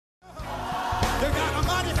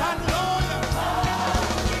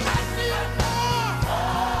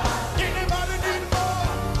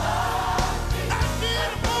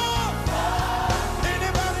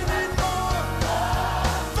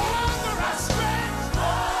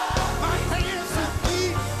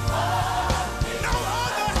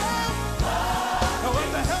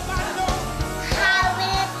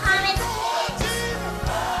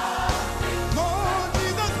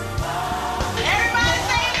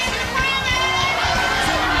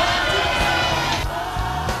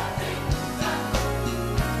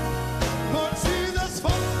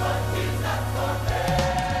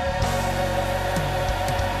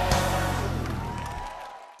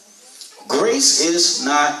Grace is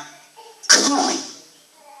not coming.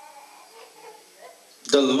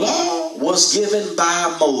 The law was given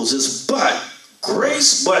by Moses, but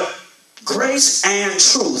grace and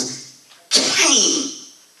truth came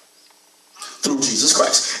through Jesus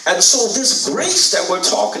Christ. And so this grace that we're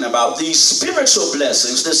talking about, these spiritual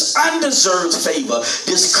blessings, this undeserved favor,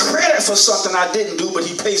 this credit for something I didn't do but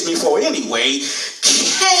he pays me for anyway,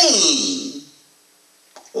 came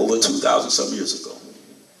over 2,000 some years ago.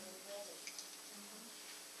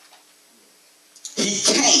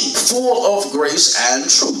 He came full of grace and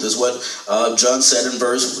truth, is what John said in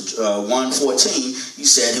verse 1:14. He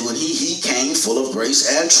said when he came full of grace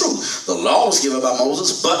and truth. The law was given by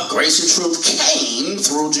Moses, but grace and truth came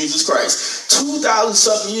through Jesus Christ. 2,000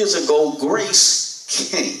 something years ago, grace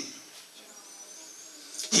came.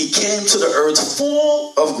 He came to the earth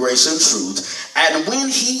full of grace and truth. And when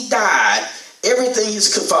he died, everything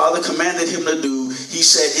his Father commanded him to do, he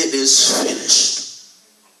said, it is finished.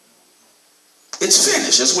 It's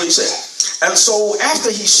finished. That's what he said. And so after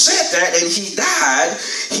he said that and he died,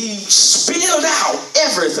 he spilled out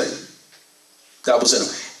everything that was in him.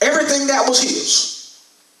 Everything that was his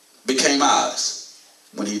became ours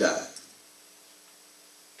when he died.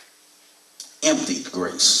 Emptied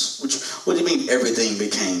grace. What do you mean everything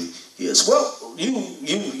became his? Well,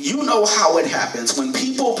 you know how it happens. When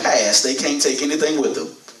people pass, they can't take anything with them.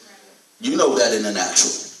 You know that in the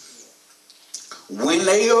natural. When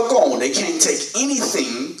they are gone, they can't take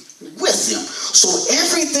anything with them. So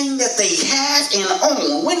everything that they have and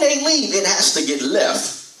own, when they leave, it has to get left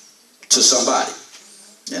to somebody.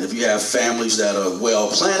 And if you have families that are well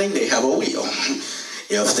planning, they have a will.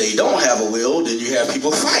 If they don't have a will, then you have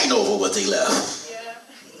people fighting over what they left. Yeah.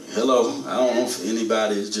 Hello, I don't know if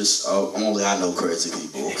anybody is just, only I know crazy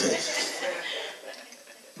people, okay?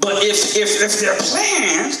 But if they're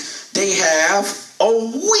planned, they have a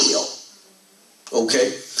will. Okay,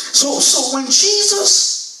 so when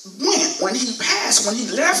Jesus went, when he passed, when he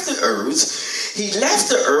left the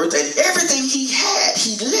earth and everything he had,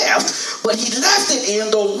 he left, but he left it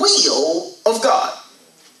in the will of God.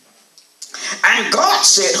 And God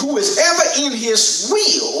said, who is ever in his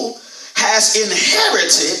will has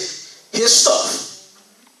inherited his stuff.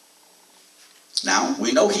 Now,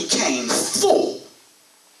 we know he came full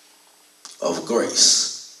of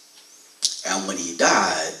grace. And when he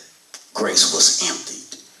died, grace was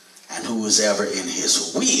emptied, and who is ever in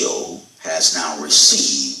his will has now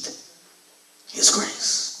received his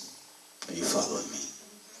grace. Are you following me?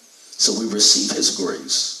 So we receive his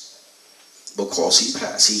grace because he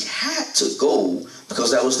passed. He had to go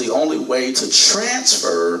because that was the only way to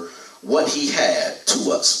transfer what he had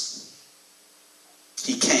to us.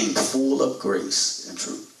 He came full of grace and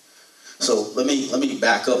truth. So let me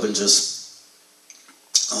back up and just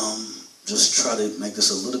try to make this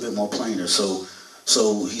a little bit more plainer. So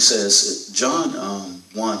he says, John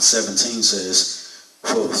 1:17 says,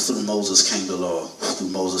 for through Moses came the law. Through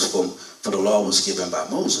Moses, for the law was given by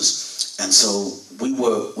Moses. And so we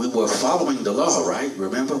were following the law, right?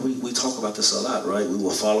 Remember, we talk about this a lot, right? We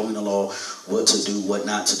were following the law, what to do, what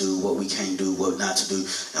not to do, what we can't do, what not to do.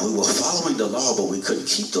 And we were following the law, but we couldn't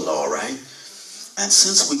keep the law, right? And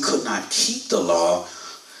since we could not keep the law,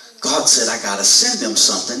 God said, I got to send them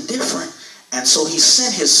something different. And so he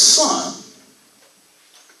sent his son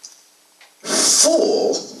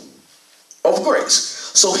full of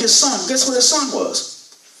grace. So his son, guess what his son was?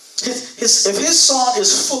 If his son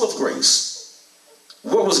is full of grace,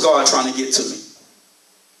 what was God trying to get to me?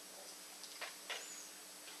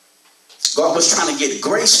 God was trying to get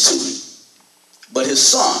grace to me, but his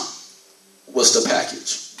son was the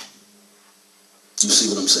package. You see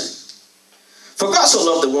what I'm saying? For God so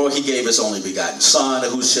loved the world, he gave his only begotten son,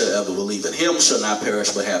 and whosoever believe in him shall not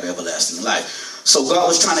perish but have everlasting life. So God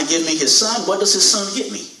was trying to give me his son. What does his son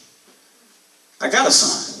get me? I got a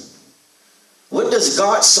son. What Where does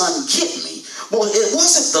God's son get me? Well, it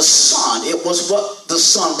wasn't the son. It was what the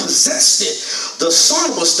son possessed it. The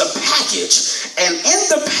son was the package. And in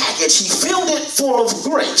the package, he filled it full of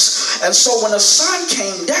grace. And so when the son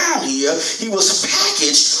came down here, he was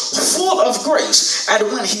packaged full of grace. And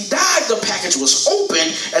when he died, the package was open.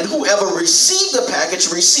 And whoever received the package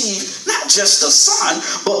received not just the son,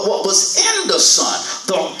 but what was in the son.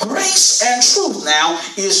 The grace and truth now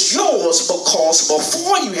is yours, because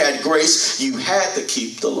before you had grace, you had to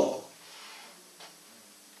keep the law.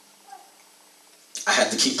 I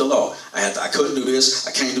had to keep the law. I couldn't do this.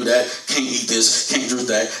 I can't do that. Can't eat this. Can't do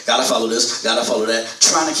that. Gotta follow this. Gotta follow that.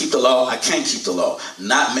 Trying to keep the law. I can't keep the law.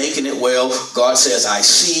 Not making it well. God says, I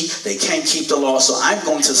see they can't keep the law, so I'm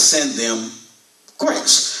going to send them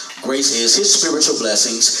grace. Grace is his spiritual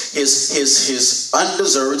blessings, his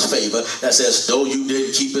undeserved favor that says, though you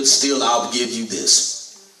didn't keep it, still I'll give you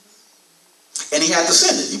this. And he had to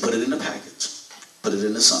send it. He put it in the package. Put it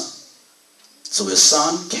in the son. So his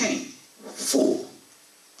son came full.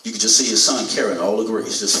 You could just see his son carrying all the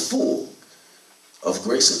grace, just full of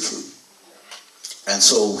grace and truth. And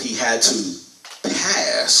so he had to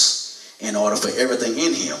pass in order for everything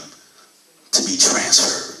in him to be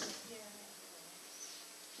transferred.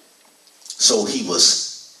 So he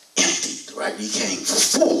was emptied, right? He came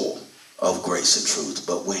full of grace and truth.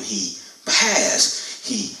 But when he passed,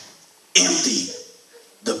 he emptied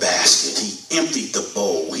the basket. He emptied the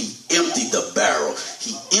bowl. He emptied the barrel.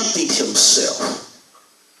 He emptied himself.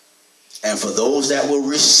 And for those that will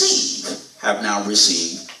receive, have now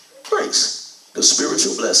received grace. The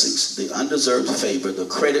spiritual blessings, the undeserved favor, the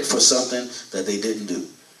credit for something that they didn't do.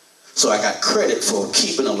 So I got credit for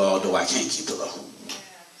keeping the law, though I can't keep the law.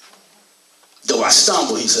 Though I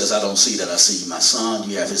stumble, he says, I don't see that. I see you, my son.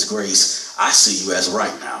 You have his grace. I see you as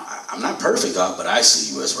right now. I'm not perfect, God, but I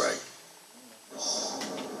see you as right.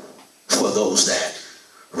 For those that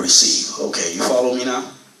receive. Okay, you follow me now?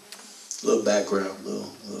 A little background, little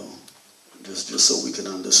just so we can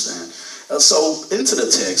understand. So into the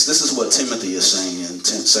text, this is what Timothy is saying in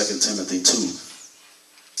 2 Timothy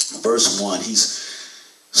 2, verse 1. He's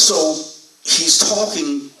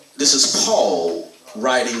talking, this is Paul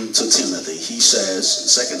writing to Timothy. He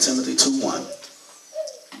says, 2 Timothy 2:1,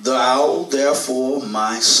 thou therefore,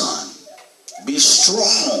 my son, be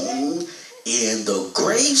strong in the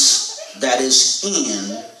grace that is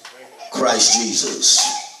in Christ Jesus.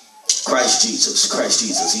 Christ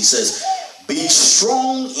Jesus. He says, be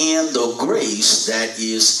strong in the grace that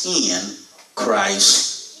is in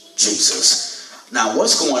Christ Jesus. Now,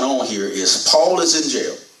 what's going on here is Paul is in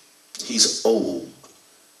jail. He's old.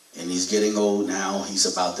 And he's getting old now. He's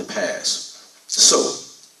about to pass. So,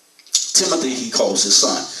 Timothy, he calls his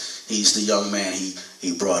son. He's the young man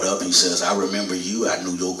he brought up. He says, I remember you. I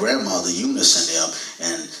knew your grandmother, Eunice, and them.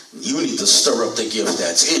 And you need to stir up the gift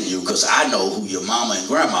that's in you, because I know who your mama and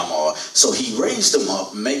grandmama are. So he raised him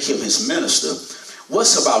up, make him his minister.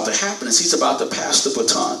 What's about to happen is he's about to pass the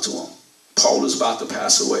baton to him. Paul is about to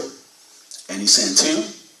pass away. And he's saying, Tim,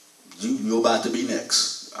 you're about to be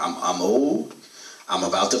next. I'm old. I'm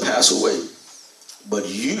about to pass away. But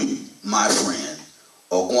you, my friend,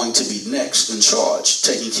 are going to be next in charge,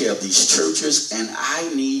 taking care of these churches, and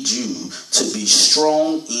I need you to be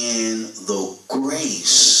strong in the grace.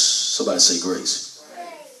 Somebody say grace.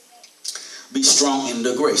 Be strong in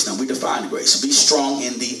the grace. Now we define grace. Be strong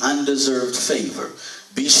in the undeserved favor.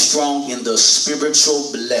 Be strong in the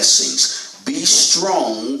spiritual blessings. Be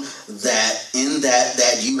strong that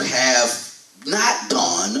you have not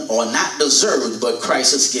done or not deserved, but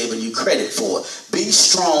Christ has given you credit for. Be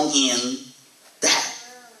strong in that.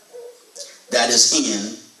 That is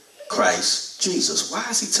in Christ Jesus. Why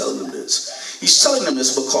is he telling them this? He's telling them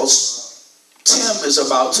this because Timothy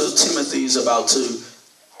is about to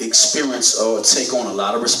experience or take on a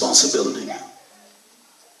lot of responsibility now.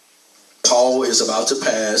 Paul is about to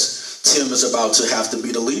pass. Tim is about to have to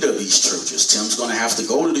be the leader of these churches. Tim's going to have to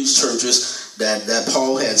go to these churches that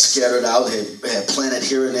Paul had scattered out, had planted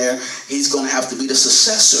here and there. He's going to have to be the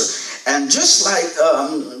successor. And just like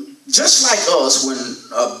us, when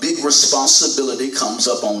a big responsibility comes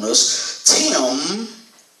up on us, Tim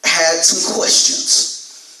had some questions.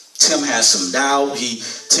 Tim had some doubt.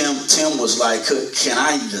 Tim was like, can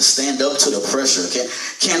I even stand up to the pressure?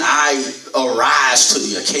 Can I arise to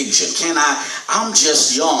the occasion? I'm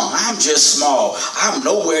just young. I'm just small. I'm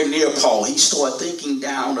nowhere near Paul. He started thinking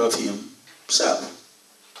down of himself.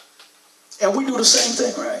 And we do the same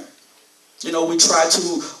thing, right? You know, we try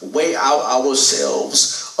to weigh out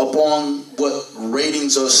ourselves upon what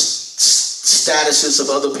ratings or statuses of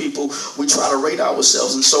other people. We try to rate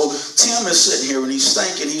ourselves. And so Tim is sitting here and he's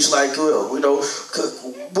thinking, he's like, well, you know,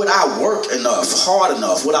 would I work enough, hard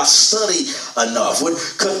enough? Would I study enough?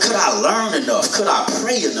 Could I learn enough? Could I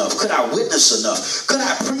pray enough? Could I witness enough? Could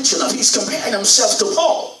I preach enough? He's comparing himself to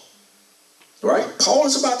Paul. Right? Paul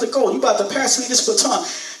is about to go. You about to pass me this baton.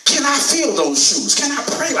 Can I fill those shoes? Can I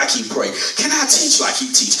pray like he prayed? Can I teach like he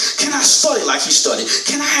teach? Can I study like he studied?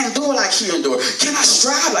 Can I endure like he endured? Can I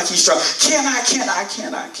strive like he strived? Can I?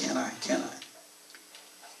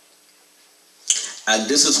 And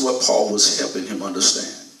this is what Paul was helping him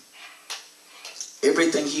understand.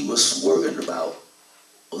 Everything he was worried about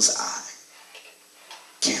was I.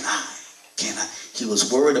 Can I? Can I? He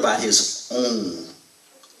was worried about his own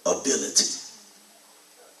ability.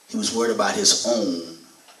 He was worried about his own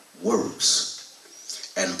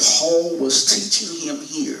works. And Paul was teaching him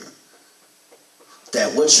here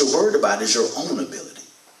that what you're worried about is your own ability.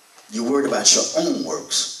 You're worried about your own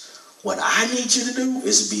works. What I need you to do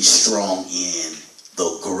is be strong in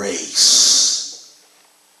the grace.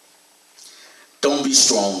 Don't be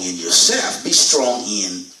strong in yourself. Be strong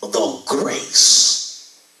in the grace.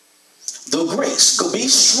 The grace. Be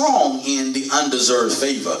strong in the undeserved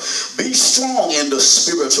favor. Be strong in the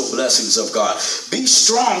spiritual blessings of God. Be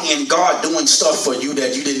strong in God doing stuff for you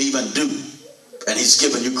that you didn't even do, and he's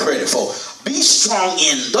giving you credit for. Be strong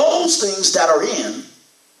in those things that are in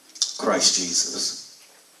Christ Jesus.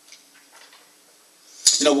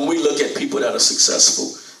 You know, when we look at people that are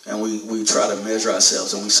successful and we try to measure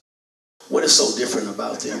ourselves and we say, what is so different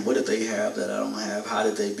about them? What did they have that I don't have? How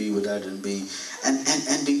did they be what I didn't be? And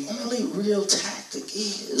the only real tactic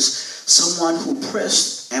is someone who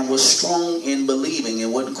pressed and was strong in believing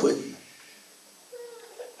and wasn't quitting.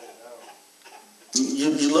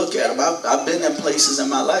 You look at them. I've been in places in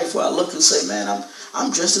my life where I look and say, man,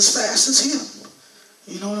 I'm just as fast as him.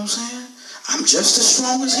 You know what I'm saying? I'm just as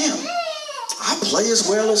strong as him. I play as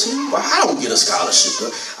well as him. Well, I don't get a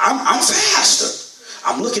scholarship. I'm faster.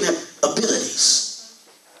 I'm looking at abilities.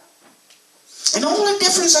 And the only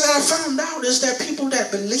difference that I found out is that people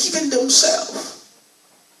that believe in themselves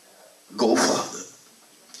go farther.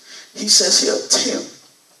 He says here, Tim.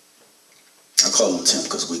 I call him Tim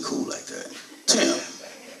because we cool like that. Tim.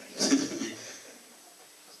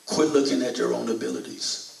 Quit looking at your own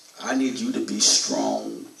abilities. I need you to be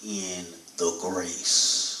strong in the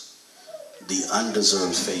grace, the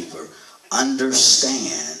undeserved favor.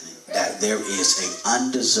 Understand that there is an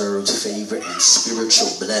undeserved favor and spiritual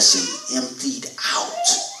blessing emptied out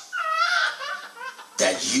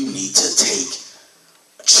that you need to take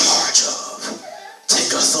charge of,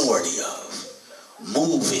 take authority of,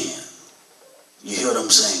 move in. You hear what I'm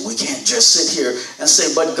saying? We can't just sit here and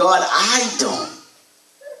say, but God, I don't.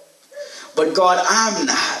 But God, I'm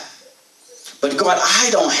not. But God, I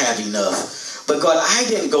don't have enough. But God, I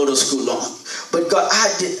didn't go to school long. But God,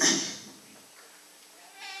 I didn't.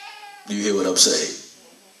 You hear what I'm saying?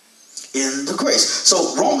 In the grace.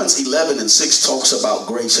 So Romans 11:6 talks about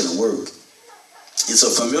grace and work. It's a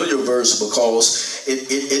familiar verse because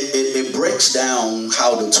it breaks down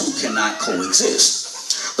how the two cannot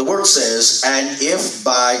coexist. The word says, and if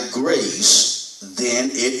by grace, then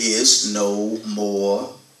it is no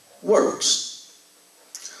more works.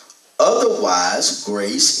 Otherwise,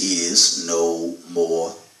 grace is no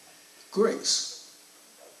more grace.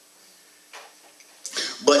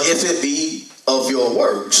 But if it be of your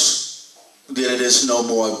works, then it is no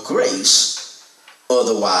more grace.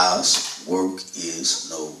 Otherwise, work is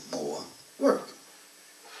no more work.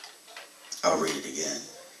 I'll read it again.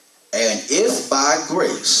 And if by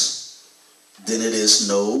grace, then it is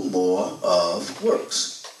no more of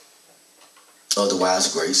works.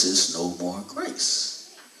 Otherwise, grace is no more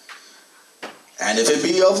grace. And if it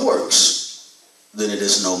be of works, then it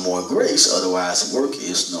is no more grace. Otherwise, work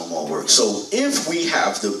is no more work. So if we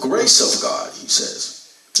have the grace of God, he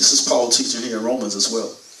says, this is Paul teaching here in Romans as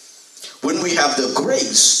well. When we have the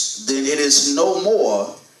grace, then it is no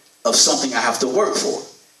more of something I have to work for.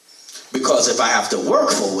 Because if I have to work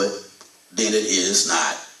for it, then it is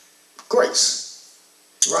not grace.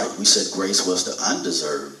 Right? We said grace was the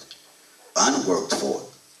undeserved, unworked for.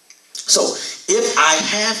 So if I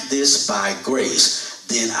have this by grace,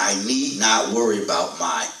 then I need not worry about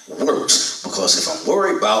my works. Because if I'm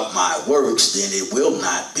worried about my works, then it will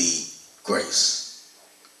not be grace.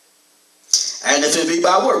 And if it be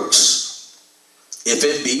by works,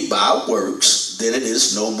 then it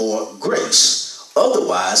is no more grace.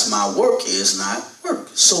 Otherwise, my work is not work.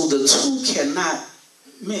 So the two cannot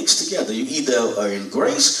mix together. You either are in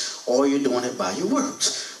grace or you're doing it by your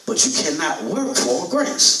works. But you cannot work for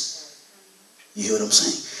grace. You hear what I'm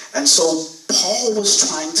saying? And so Paul was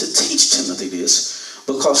trying to teach Timothy this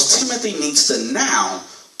because Timothy needs to now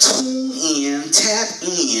tune in, tap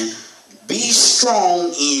in, Be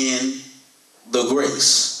strong in the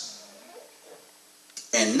grace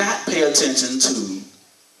and not pay attention to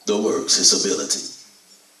the works, his ability.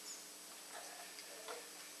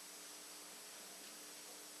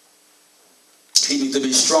 He needs to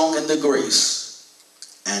be strong in the grace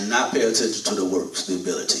and not pay attention to the works, the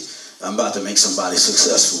ability. I'm about to make somebody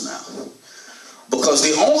successful now. Because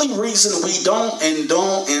the only reason we don't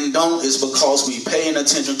is because we paying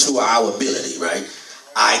attention to our ability, right?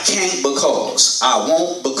 I can't because, I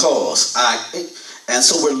won't because, and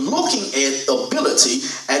so we're looking at ability,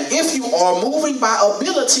 and if you are moving by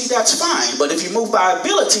ability, that's fine. But if you move by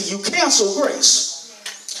ability, you cancel grace.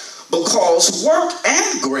 Because work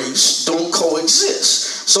and grace don't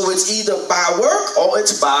coexist. So it's either by work or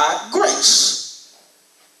it's by grace.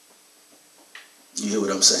 You hear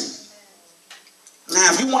what I'm saying?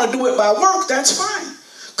 Now, if you want to do it by work, that's fine.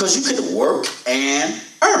 Because you can work and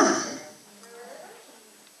earn.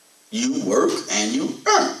 You work and you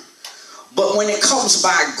earn. But when it comes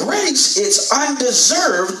by grace, it's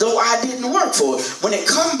undeserved, though I didn't work for it. When it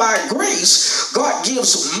comes by grace, God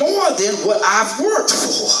gives more than what I've worked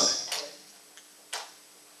for.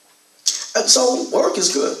 And so work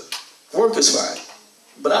is good. Work is fine.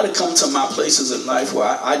 But I had to come to my places in life where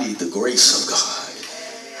I need the grace of God.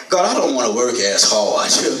 God, I don't want to work as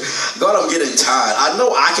hard. God, I'm getting tired. I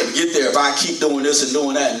know I can get there if I keep doing this and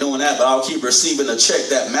doing that, but I'll keep receiving a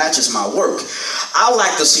check that matches my work. I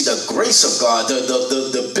like to see the grace of God,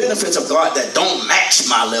 the benefits of God that don't match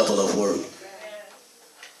my level of work.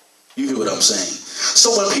 You hear what I'm saying?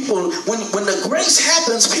 So when the grace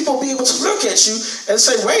happens, people will be able to look at you and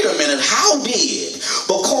say, wait a minute, how did?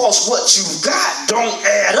 Because what you've got don't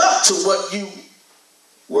add up to what you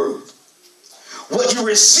worked. What you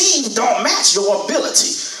receive don't match your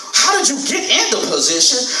ability. How did you get in the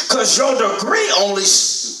position? Because your degree only...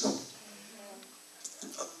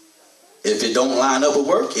 If it don't line up with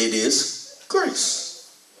work, it is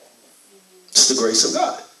grace. It's the grace of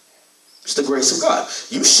God. It's the grace of God.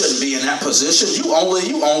 You shouldn't be in that position. You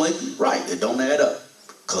only, right. It don't add up.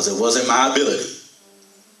 Because it wasn't my ability.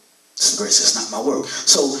 It's the grace. It's not my work.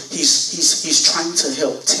 So he's trying to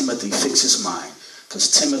help Timothy fix his mind.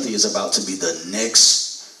 Because Timothy is about to be the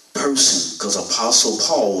next person. Because Apostle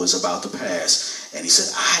Paul was about to pass. And he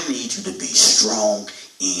said, I need you to be strong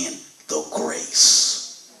in the grace.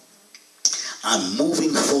 I'm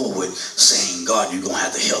moving forward saying, God, you're going to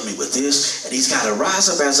have to help me with this. And he's got to rise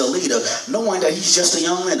up as a leader, knowing that he's just a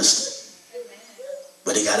young minister.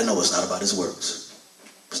 But he got to know it's not about his works.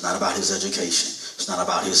 It's not about his education. It's not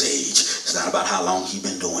about his age. It's not about how long he's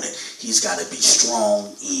been doing it. He's got to be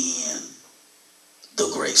strong in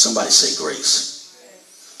the grace. Somebody say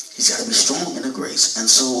grace. He's got to be strong in the grace. And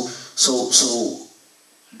so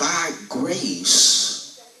by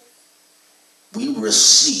grace, we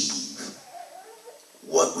receive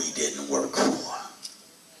what we didn't work for.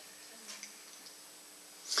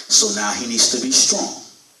 So now he needs to be strong.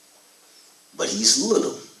 But he's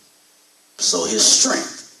little. So his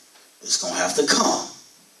strength is going to have to come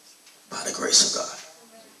by the grace of God.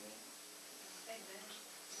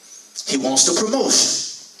 He wants the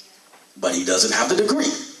promotion, but he doesn't have the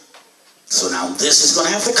degree. So now this is going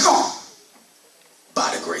to have to come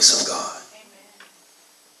by the grace of God.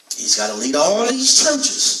 He's got to lead all these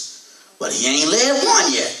churches, but he ain't led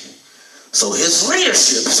one yet. So his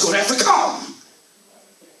leadership is going to have to come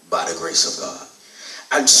by the grace of God.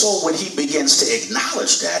 And so when he begins to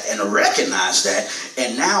acknowledge that and recognize that,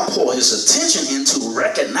 and now pour his attention into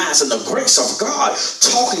recognizing the grace of God,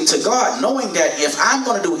 talking to God, knowing that if I'm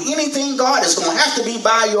going to do anything, God, is going to have to be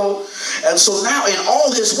by your... And so now in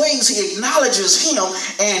all his ways, he acknowledges him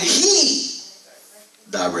and he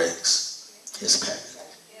directs his path.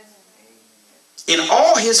 In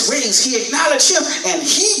all his ways, he acknowledged him and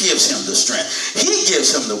he gives him the strength. He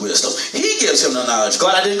gives him the wisdom. He gives him the knowledge.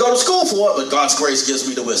 God, I didn't go to school for it, but God's grace gives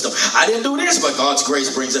me the wisdom. I didn't do this, but God's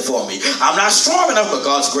grace brings it for me. I'm not strong enough, but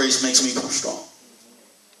God's grace makes me strong.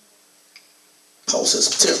 Paul says,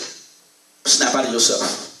 Tim, snap out of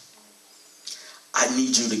yourself. I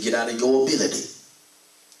need you to get out of your ability.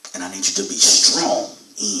 And I need you to be strong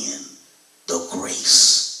in the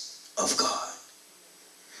grace of God.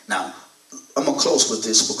 Now, I'm going to close with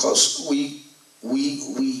this because we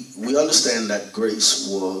understand that grace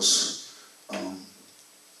was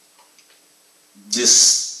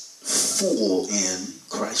just full in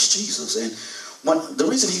Christ Jesus. And the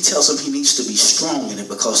reason he tells him he needs to be strong in it,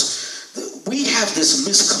 because we have this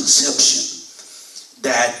misconception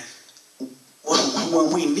that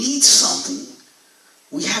when we need something,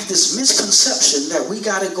 we have this misconception that we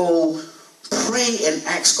got to go pray and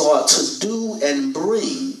ask God to do and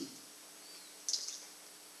bring.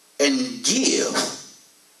 And and give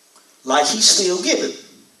like he's still giving.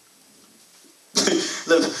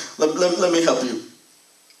 let me help you.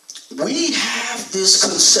 We have this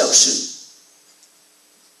conception.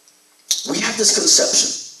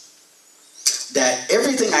 That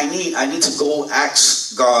everything I need to go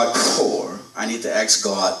ask God for. I need to ask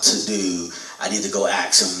God to do. I need to go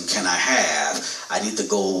ask him, can I have? I need to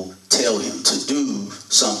go tell him to do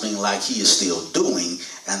something like he is still doing.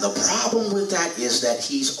 And the problem with that is that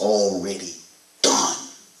he's already done.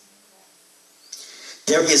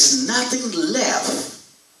 There is nothing left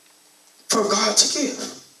for God to give.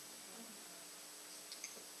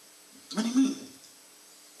 What do you mean?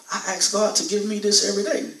 I ask God to give me this every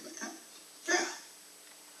day. Yeah.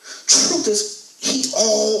 Truth is, he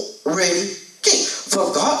already gave.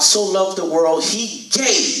 For God so loved the world, he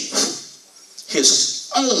gave his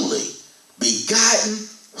only begotten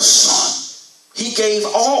son. He gave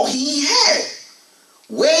all he had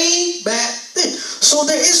way back then. So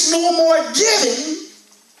there is no more giving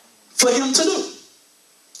for him to do.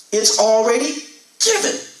 It's already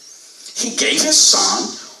given. He gave his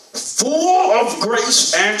son full of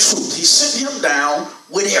grace and truth. He sent him down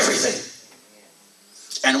with everything.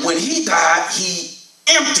 And when he died, he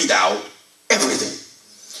emptied out everything.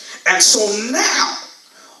 And so now,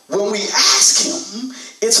 when we ask him,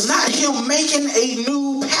 it's not him making a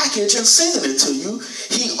new package and sending it to you.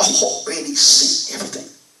 He already sent everything.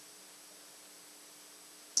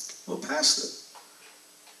 Well, Pastor,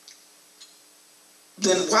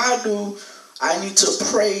 then why do I need to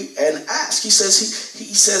pray and ask? He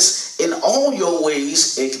says, in all your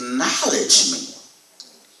ways, acknowledge me,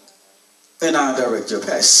 and I'll direct your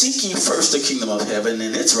path. Seek ye first the kingdom of heaven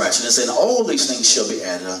and its righteousness, and all these things shall be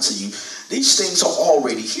added unto you. These things are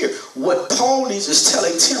already here. What Paul is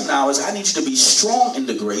telling Tim now is, I need you to be strong in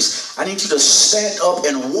the grace. I need you to stand up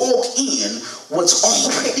and walk in what's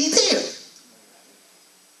already there.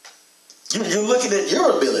 You're looking at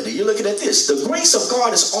your ability. You're looking at this. The grace of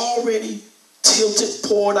God is already tilted,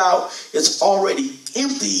 poured out. It's already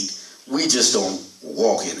emptied. We just don't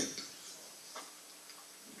walk in it.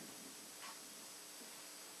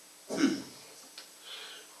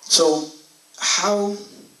 So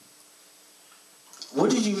what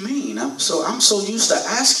do you mean? I'm so used to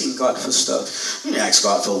asking God for stuff. You ask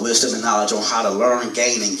God for wisdom and knowledge on how to learn,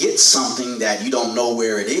 gain, and get something that you don't know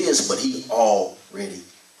where it is, but he already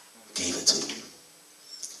gave it to you.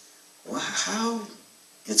 Well, how?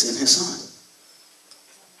 It's in his son.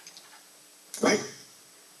 Right?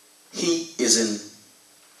 He is in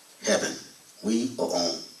heaven. We are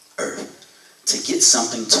on earth. To get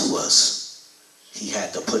something to us, he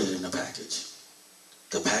had to put it in a package.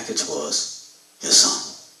 The package was his son.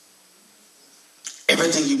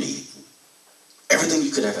 Everything you needed, everything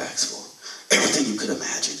you could have asked for, everything you could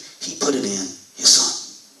imagine, he put it in his son.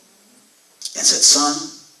 And said, son,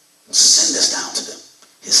 send this down to them.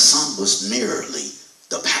 His son was merely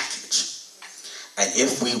the package. And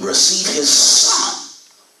if we receive his son,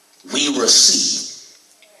 we receive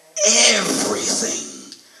everything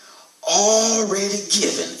already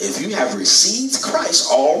given. If you have received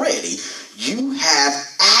Christ already, you have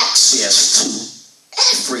access to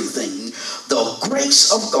everything. The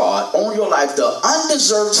grace of God on your life, the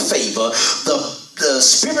undeserved favor, the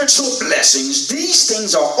spiritual blessings, these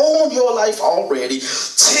things are on your life already.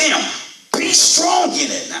 Tim, be strong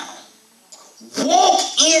in it now. Walk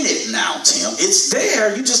in it now, Tim. It's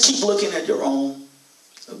there. You just keep looking at your own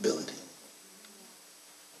ability.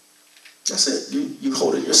 That's it. You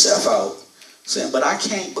holding yourself out, saying, but I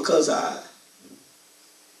can't because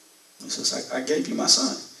He says, I gave you my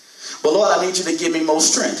son. But Lord, I need you to give me more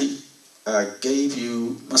strength. I gave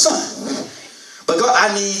you my son. But God,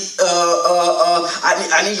 I need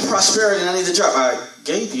prosperity and I need the job. I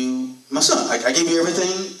gave you my son. I gave you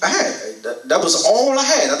everything I had. That was all I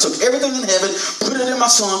had. I took everything in heaven, put it in my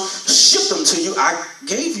son, shipped them to you. I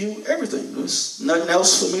gave you everything. There's nothing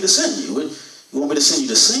else for me to send you. You want me to send you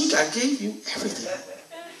to sink? I gave you everything.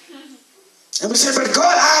 And we said, but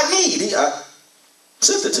God, I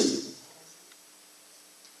sent it to you.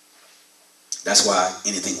 That's why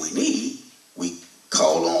anything we need, we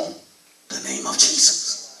call on the name of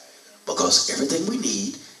Jesus. Because everything we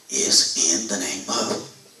need is in the name of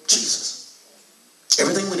Jesus.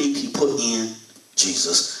 Everything we need, he put in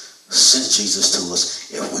Jesus, sent Jesus to us.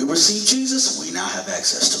 If we receive Jesus, we now have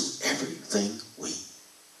access to everything we need.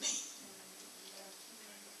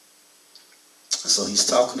 And so he's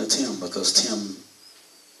talking to Tim because Tim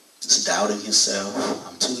is doubting himself.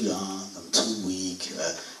 I'm too young. I'm too weak.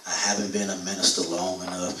 I haven't been a minister long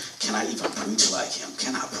enough. Can I even preach like him?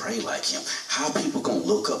 Can I pray like him? How are people going to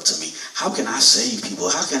look up to me? How can I save people?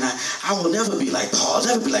 How can I will never be like Paul,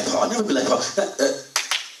 never be like Paul, never be like Paul.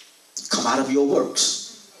 Come out of your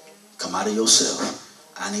works. Come out of yourself.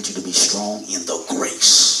 I need you to be strong in the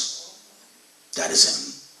grace that is in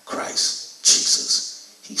Christ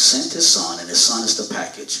Jesus. He sent his son, and his son is the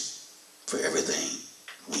package for everything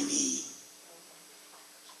we need.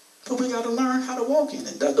 But we got to learn how to walk in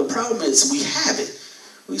it. The problem is we have it.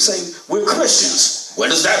 We say, we're Christians. What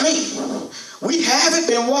does that mean? We haven't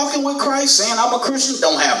been walking with Christ, saying I'm a Christian,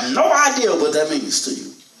 don't have no idea what that means to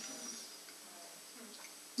you.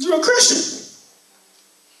 You're a Christian.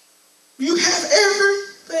 You have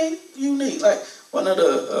everything you need. Like one of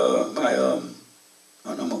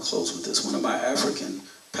I'm going to close with this. One of my African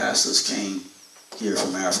pastors came here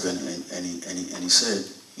from Africa, and he said,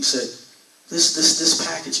 this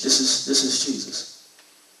package, this is Jesus.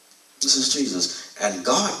 This is Jesus. And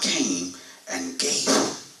God came and gave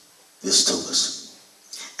this to us.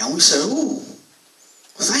 And we said, ooh,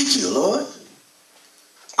 thank you, Lord.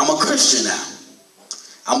 I'm a Christian now.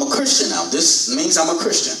 I'm a Christian now. This means I'm a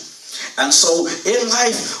Christian. And so in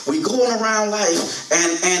life, we going around life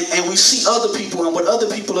and we see other people and what other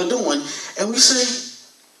people are doing. And we say,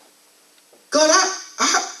 God,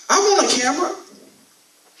 I want a camera.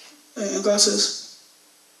 And God says,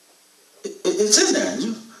 it's in there. And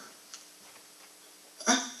you,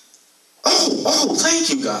 oh, thank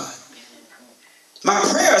you, God. My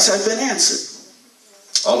prayers have been answered.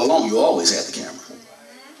 All along, you always had the camera.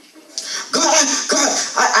 God,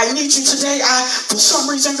 I need you today. For some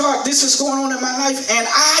reason, God, this is going on in my life, and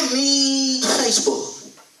I need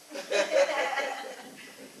Facebook.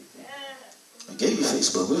 I gave you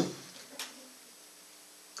Facebook, huh?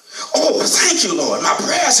 Oh, thank you, Lord. My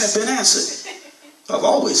prayers have been answered. I've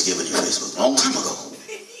always given you Facebook, a long time ago.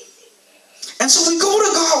 And so we go to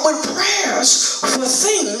God with prayers for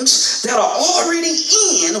things that are already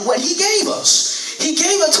in what he gave us. He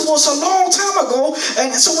gave it to us a long time ago.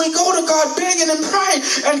 And so we go to God begging and praying.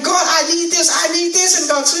 And God, I need this. And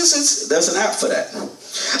God says, there's an app for that.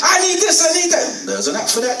 I need this, I need that. There's an app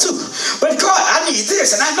for that too. But God, I need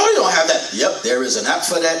this. And I know you don't have that. Yep, there is an app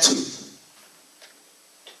for that too.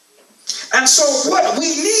 And so what we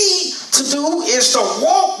need to do is to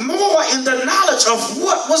walk more in the knowledge of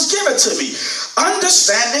what was given to me.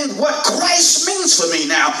 Understanding what Christ means for me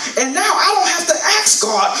now. And now I don't have to ask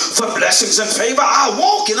God for blessings and favor. I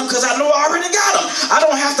walk in them because I know I already got them. I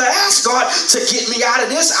don't have to ask God to get me out of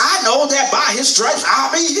this. I know that by his stripes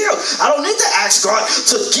I'll be healed. I don't need to ask God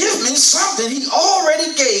to give me something he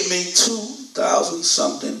already gave me 2,000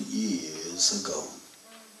 something years ago.